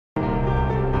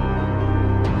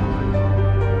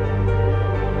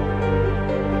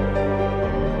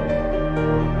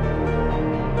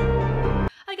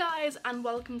guys and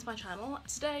welcome to my channel.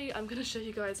 Today I'm going to show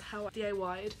you guys how I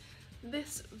DIY'd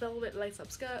this velvet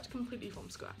lace-up skirt completely from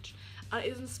scratch. And it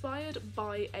is inspired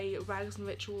by a Rags and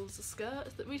Rituals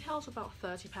skirt that retails for about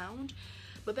 £30,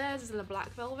 but theirs is in a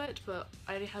black velvet, but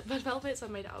I only had red velvet so I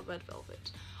made it out of red velvet.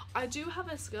 I do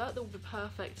have a skirt that would be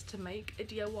perfect to make a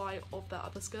DIY of that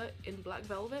other skirt in black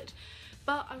velvet,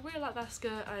 but I really like that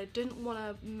skirt and I didn't want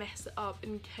to mess it up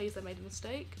in case I made a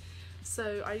mistake.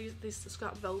 So I used this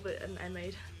scrap velvet and I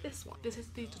made this one. This is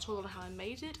the tutorial on how I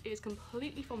made it. It is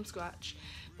completely from scratch,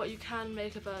 but you can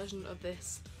make a version of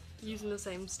this using the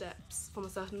same steps from a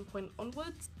certain point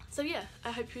onwards. So yeah,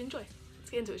 I hope you enjoy. Let's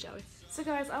get into it, shall we? So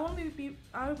guys, I'm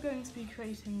going to be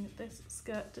creating this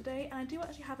skirt today, and I do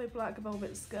actually have a black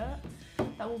velvet skirt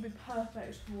that will be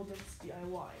perfect for this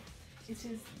DIY. It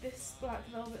is this black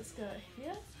velvet skirt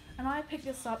here. And I picked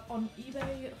this up on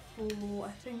eBay for, I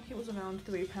think it was around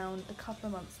 £3 a couple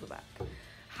of months back.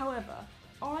 However,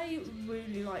 I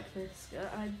really like this skirt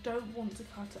and I don't want to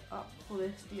cut it up for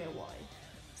this DIY.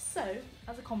 So,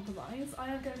 as a compromise, I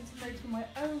am going to make my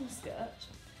own skirt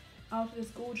out of this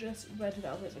gorgeous red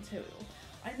velvet material.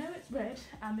 I know it's red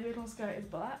and the original skirt is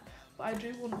black, but I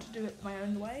do want to do it my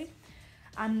own way.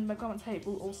 And my garment tape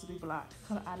will also be black,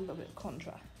 kind of add a little bit of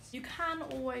contrast. You can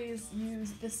always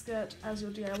use this skirt as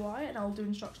your DIY, and I'll do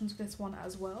instructions for this one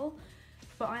as well,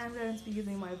 but I am going to be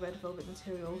using my red velvet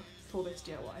material for this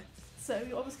DIY. So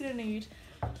you're obviously going to need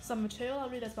some material. I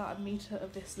believe there's about 1 metre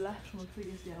of this left from a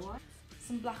previous DIY.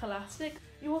 Some black elastic.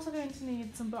 You're also going to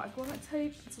need some black garment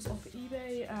tape. This was off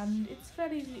eBay and it's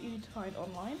fairly easy to find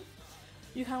online.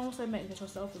 You can also make this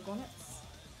yourself with grommets.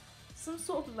 Some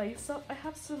sort of lace up. I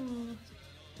have some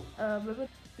ribbon.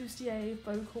 Bustier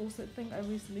vocals that I think I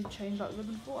recently changed out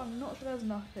ribbon for. I'm not sure there's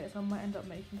enough here, so I might end up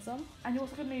making some. And you're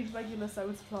also going to need regular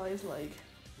sewing supplies like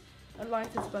a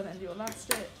lighter spun end of your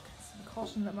elastic, some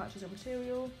cotton that matches your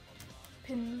material,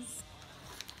 pins,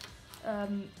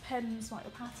 pens to mark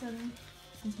your pattern,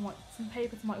 some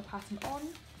paper to mark your pattern on,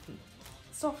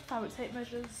 soft fabric tape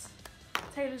measures,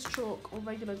 tailor's chalk or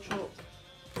regular chalk,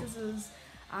 scissors,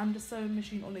 and a sewing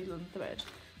machine or needle and thread.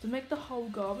 To make the whole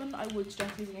garment, I would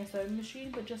suggest using a sewing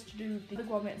machine, but just to do the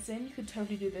grommets in, you could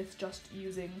totally do this just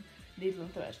using needle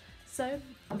and thread. So,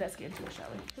 let's get into it, shall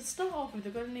we? To start off with,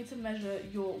 you're going to need to measure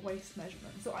your waist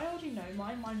measurement. So I already know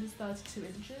mine is 32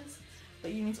 inches,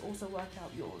 but you need to also work out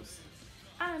yours.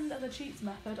 And as a cheats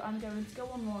method, I'm going to go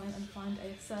online and find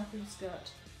a circle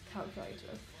skirt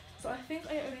calculator. So I think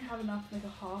I only have enough to make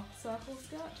a half circle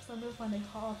skirt, so I'm going to find a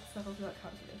half circle skirt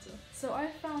calculator. So I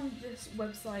found this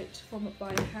website from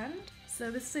By Hand. So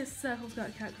this is circle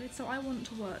skirt calculator, so I want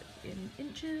to work in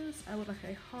inches, I would like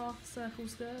a half circle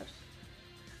skirt,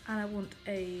 and I want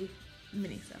a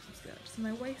mini circle skirt. So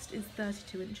my waist is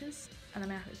 32 inches, and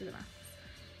then I have to do the math.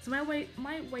 So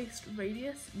my waist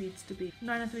radius needs to be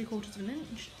 9 3/4 of an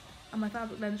inch, and my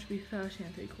fabric length should be 13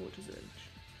 3/4 of an inch.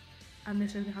 And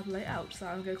this is how to lay it out, so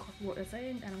I'm going to copy what they're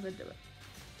saying and I'm going to do it.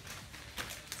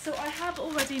 So I have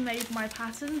already made my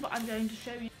pattern, but I'm going to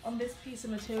show you on this piece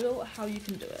of material how you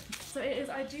can do it. So it is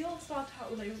ideal to start out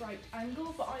with a right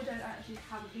angle, but I don't actually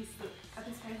have a piece of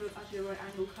this paper that's actually a right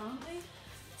angle currently.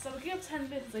 So we'll give 10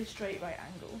 this as a straight right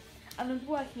angle, and I'm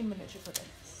working in miniature for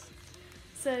this.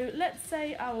 So let's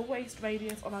say our waist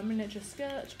radius on our miniature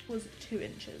skirt was 2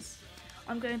 inches.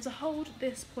 I'm going to hold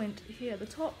this point here at the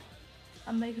top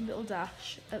and make a little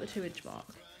dash at the 2 inch mark.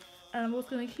 And I'm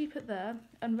also going to keep it there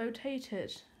and rotate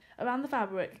it around the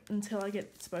fabric until I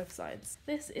get to both sides.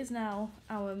 This is now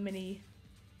our mini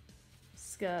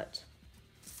skirt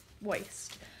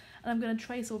waist. And I'm going to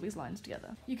trace all these lines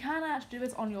together. You can actually do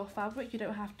this on your fabric, you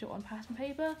don't have to on pattern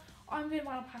paper. I'm doing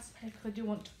mine on pattern paper because I do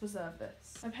want to preserve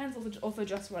this. My pen's also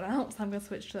just run out, so I'm going to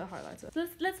switch to the highlighter. So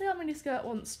let's say our mini skirt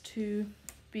wants to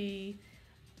be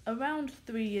around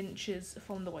 3 inches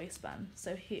from the waistband,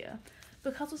 so here.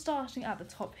 Because we're starting at the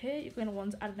top here, you're going to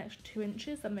want to add an extra 2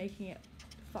 inches, then making it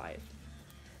 5.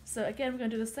 So again, we're going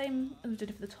to do the same as we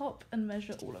did for the top and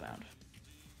measure all around.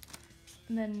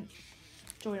 And then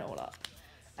join it all up.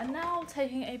 And now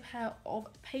taking a pair of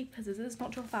paper scissors,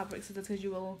 not your fabric scissors because you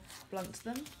will blunt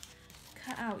them,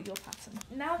 cut out your pattern.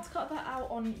 Now to cut that out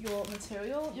on your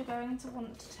material, you're going to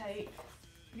want to take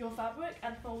your fabric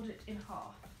and fold it in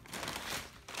half.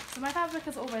 So my fabric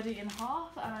is already in half,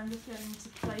 and I'm just going to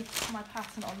place my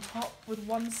pattern on top with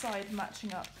one side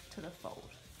matching up to the fold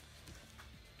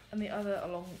and the other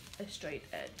along a straight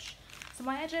edge. So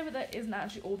my edge over there isn't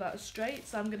actually all that straight,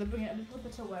 so I'm going to bring it a little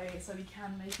bit away so we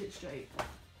can make it straight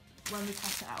when we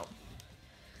cut it out.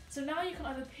 So now you can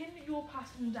either pin your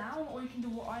pattern down, or you can do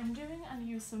what I'm doing and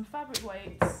use some fabric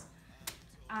weights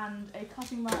and a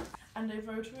cutting mat and a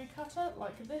rotary cutter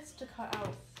like this to cut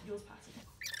out your pattern.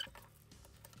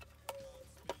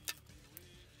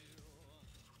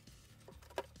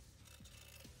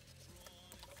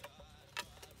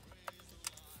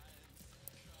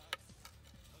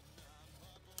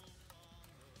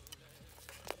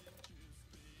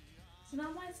 So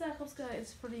now my circle skirt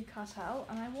is fully cut out,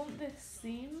 and I want this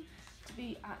seam to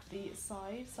be at the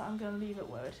side, so I'm going to leave it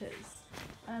where it is,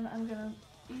 and I'm going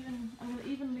to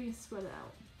evenly spread it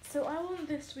out. So I want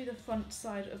this to be the front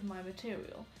side of my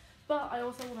material, but I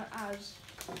also want to add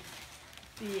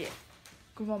the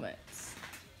grommets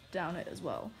down it as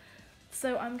well.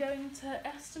 So I'm going to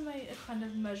estimate a kind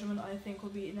of measurement I think will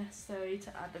be necessary to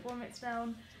add the grommets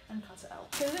down and cut it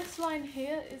out. So this line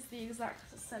here is the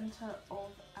exact centre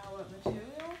of our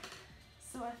material.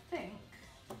 So I think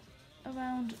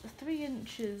around 3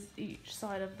 inches each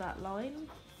side of that line.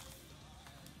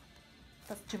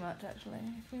 That's too much actually.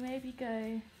 If we maybe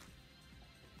go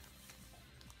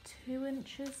 2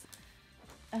 inches,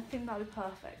 I think that would be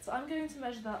perfect. So I'm going to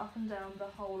measure that up and down the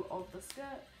whole of the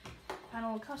skirt, and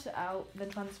I'll cut it out, then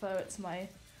transfer it to my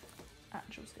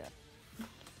actual skirt.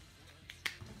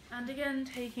 And again,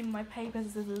 taking my paper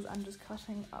scissors and just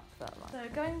cutting up that line.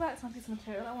 So going back to my piece of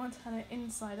material, I want to turn it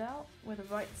inside out where the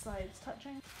right side is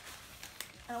touching.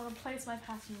 And I want to place my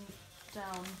pattern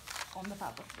down on the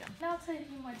fabric again. Now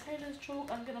taking my tailor's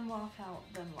chalk, I'm going to mark out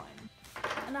them lines.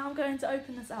 And now I'm going to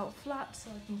open this out flat so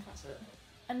I can cut it.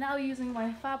 And now using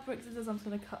my fabric scissors, I'm just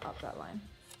going to cut up that line.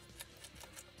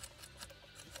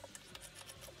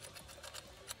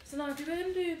 So now if you're going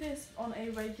to do this on a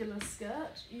regular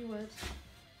skirt, you would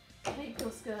take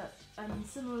your skirt and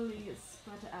similarly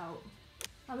spread it out.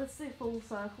 Now this is a full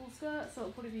circle skirt, so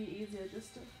it'll probably be easier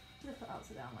just to flip it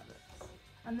upside down like this.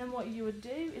 And then what you would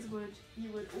do is you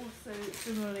would also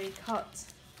similarly cut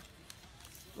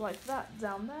like that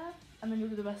down there, and then you'll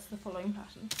do the rest of the following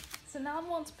pattern. So now I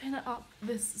want to pin it up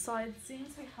this side seam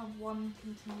so we have one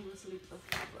continuous loop of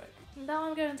fabric. Now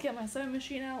I'm going to get my sewing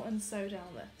machine out and sew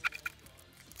down this.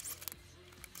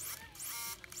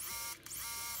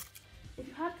 If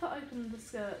you had cut open the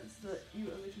skirts that you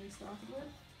originally started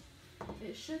with,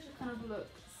 it should kind of look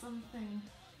something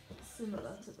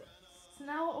similar to this. So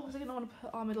now we're obviously going to want to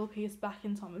put our middle piece back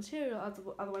into our material,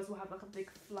 otherwise we'll have like a big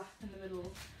flap in the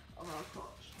middle of our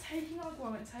crotch. Taking our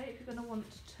grommet tape, you're going to want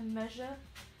to measure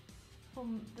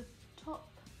from the top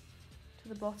to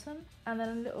the bottom, and then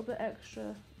a little bit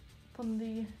extra from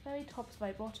the very top to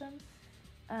my bottom,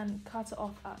 and cut it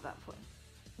off at that point.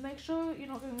 Make sure you're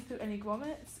not going through any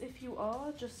grommets. If you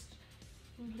are, just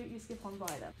completely skip on by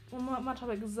them. We'll match up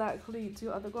exactly to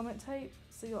your other grommet tape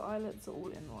so your eyelets are all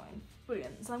in line.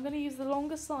 Brilliant. So I'm going to use the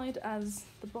longer side as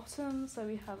the bottom, so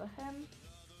we have a hem.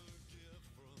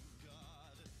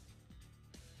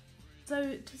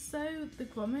 So to sew the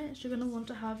grommets, you're going to want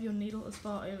to have your needle as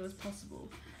far over as possible.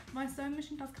 My sewing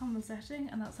machine does come with a setting,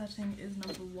 and that setting is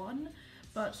number 1.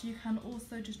 But you can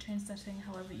also just change setting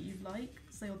however you like,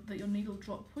 so that your needle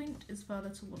drop point is further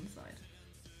to one side.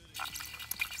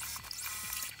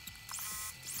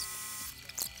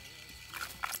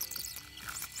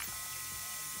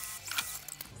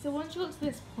 So once you got to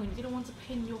this point, you're going to want to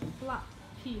pin your flat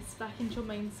piece back into your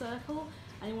main circle,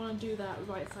 and you want to do that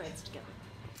right sides together.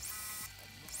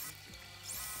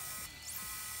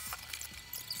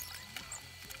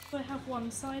 So I have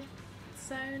one side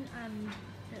sewn and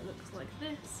it looks like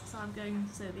this, so I'm going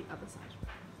to sew the other side.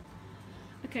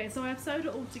 Okay, so I've sewed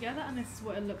it all together and this is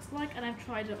what it looks like, and I've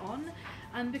tried it on,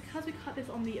 and because we cut this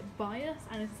on the bias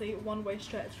and it's a one-way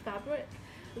stretch fabric,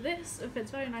 this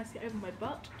fits very nicely over my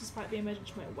butt despite being measured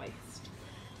to my waist.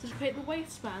 So to create the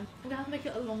waistband, I'm going to have to make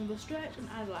it along the stretch and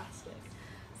add elastic,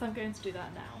 so I'm going to do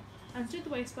that now. And to do the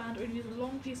waistband, we're going to use a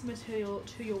long piece of material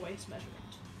to your waist measurement.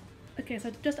 Okay, so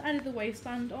I've just added the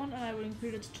waistband on, and I will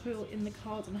include a tutorial in the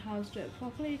cards on how to do it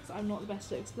properly because I'm not the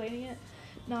best at explaining it.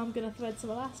 Now I'm going to thread some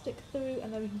elastic through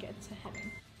and then we can get into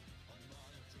hemming.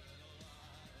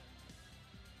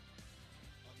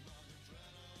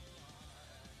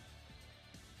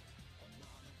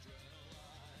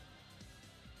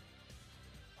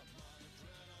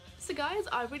 So guys,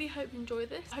 I really hope you enjoyed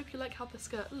this. I hope you like how the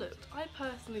skirt looked. I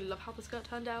personally love how the skirt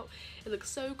turned out. It looks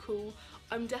so cool.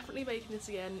 I'm definitely making this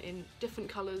again in different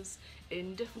colours,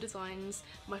 in different designs.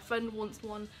 My friend wants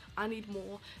one, I need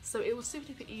more. So it was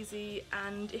super duper easy,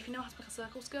 and if you know how to make a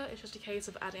circle skirt, it's just a case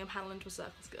of adding a panel into a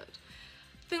circle skirt.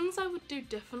 Things I would do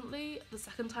differently the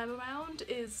second time around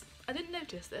is, I didn't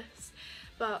notice this,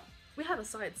 but we have a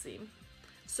side seam.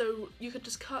 So you could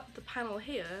just cut the panel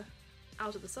here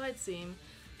out of the side seam,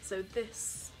 so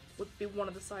this would be one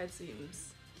of the side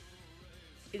seams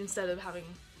instead of having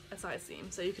a side seam,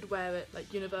 so you could wear it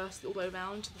like universally all the way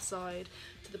around, to the side,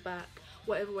 to the back,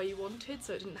 whatever way you wanted,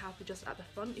 so it didn't have to be just at the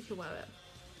front. You can wear it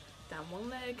down one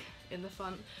leg, in the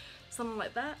front, something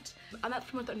like that. And that's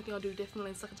pretty much the only thing I'll do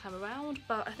differently the second time around,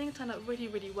 but I think it turned out really,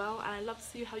 really well, and I'd love to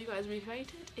see how you guys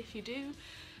recreate it. If you do,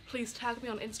 please tag me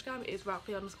on Instagram. It is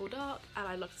 @dark, and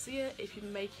I'd love to see it. If you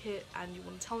make it and you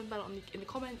want to tell me about it in the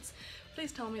comments,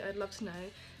 please tell me. I'd love to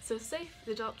know. So safe,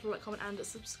 the dark, like, comment and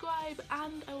subscribe,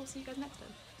 and I will see you guys next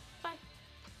time.